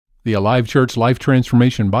The Alive Church Life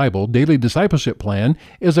Transformation Bible Daily Discipleship Plan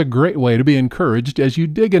is a great way to be encouraged as you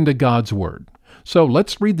dig into God's Word. So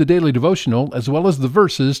let's read the daily devotional as well as the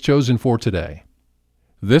verses chosen for today.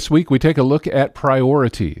 This week we take a look at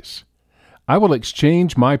priorities. I will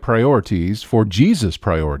exchange my priorities for Jesus'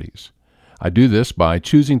 priorities. I do this by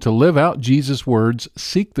choosing to live out Jesus' words,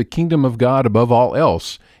 seek the kingdom of God above all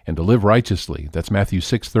else, and to live righteously. That's Matthew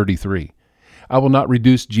 6:33. I will not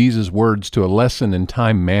reduce Jesus' words to a lesson in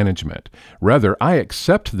time management. Rather, I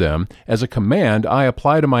accept them as a command I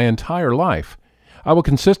apply to my entire life. I will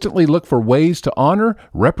consistently look for ways to honor,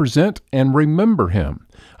 represent, and remember Him.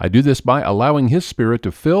 I do this by allowing His Spirit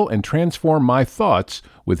to fill and transform my thoughts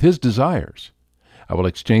with His desires. I will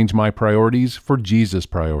exchange my priorities for Jesus'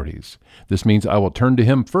 priorities. This means I will turn to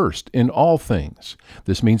Him first in all things.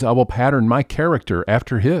 This means I will pattern my character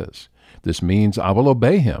after His. This means I will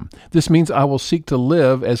obey Him. This means I will seek to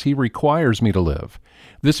live as He requires me to live.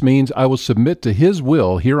 This means I will submit to His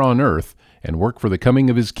will here on earth and work for the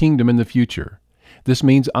coming of His kingdom in the future. This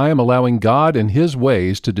means I am allowing God and His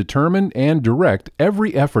ways to determine and direct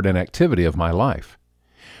every effort and activity of my life.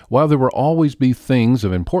 While there will always be things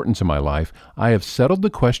of importance in my life, I have settled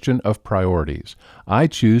the question of priorities. I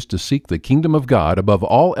choose to seek the kingdom of God above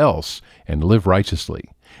all else and live righteously.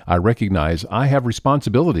 I recognize I have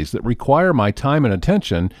responsibilities that require my time and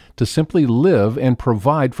attention to simply live and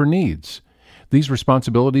provide for needs. These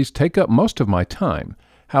responsibilities take up most of my time.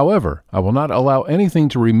 However, I will not allow anything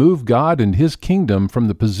to remove God and His kingdom from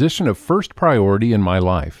the position of first priority in my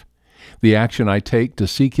life. The action I take to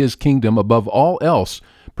seek His kingdom above all else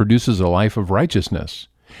produces a life of righteousness.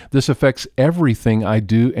 This affects everything I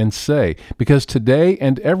do and say, because today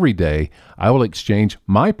and every day I will exchange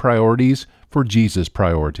my priorities for Jesus'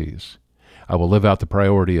 priorities. I will live out the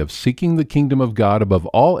priority of seeking the kingdom of God above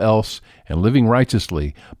all else and living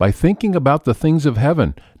righteously by thinking about the things of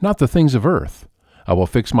heaven, not the things of earth. I will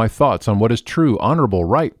fix my thoughts on what is true, honorable,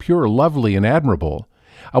 right, pure, lovely, and admirable.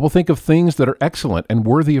 I will think of things that are excellent and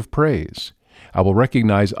worthy of praise. I will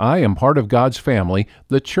recognize I am part of God's family,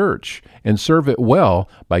 the church, and serve it well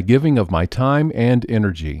by giving of my time and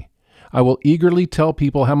energy. I will eagerly tell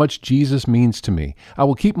people how much Jesus means to me. I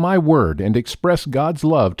will keep my word and express God's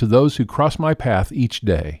love to those who cross my path each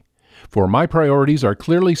day. For my priorities are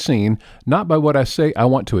clearly seen not by what I say I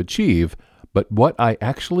want to achieve, but what I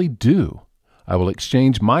actually do. I will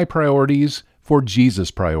exchange my priorities for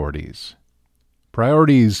Jesus' priorities.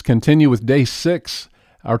 Priorities continue with day 6.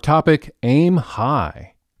 Our topic, Aim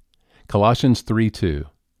High. Colossians 3:2.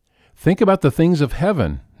 Think about the things of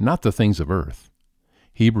heaven, not the things of earth.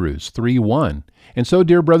 Hebrews 3:1. And so,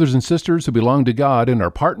 dear brothers and sisters who belong to God and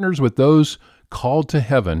are partners with those called to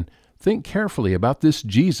heaven, think carefully about this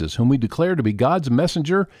Jesus whom we declare to be God's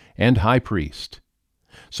messenger and high priest.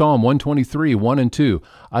 Psalm 123:1 and 2.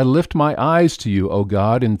 I lift my eyes to you, O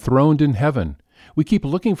God, enthroned in heaven. We keep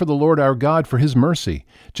looking for the Lord our God for His mercy,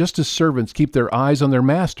 just as servants keep their eyes on their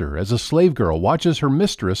master, as a slave girl watches her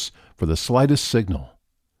mistress for the slightest signal.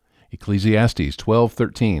 Ecclesiastes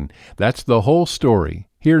 12:13. That's the whole story.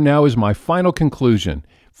 Here now is my final conclusion.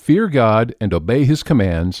 Fear God and obey His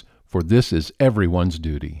commands, for this is everyone's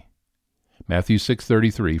duty. Matthew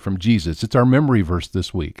 6:33 from Jesus. It's our memory verse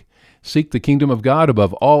this week. Seek the kingdom of God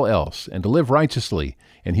above all else, and to live righteously,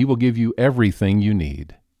 and He will give you everything you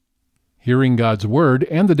need. Hearing God's Word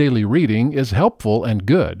and the daily reading is helpful and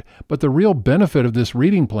good, but the real benefit of this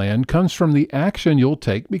reading plan comes from the action you'll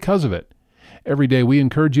take because of it. Every day we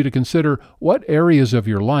encourage you to consider what areas of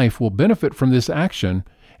your life will benefit from this action,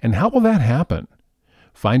 and how will that happen?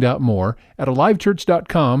 Find out more at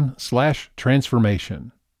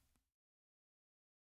alivechurch.com/transformation.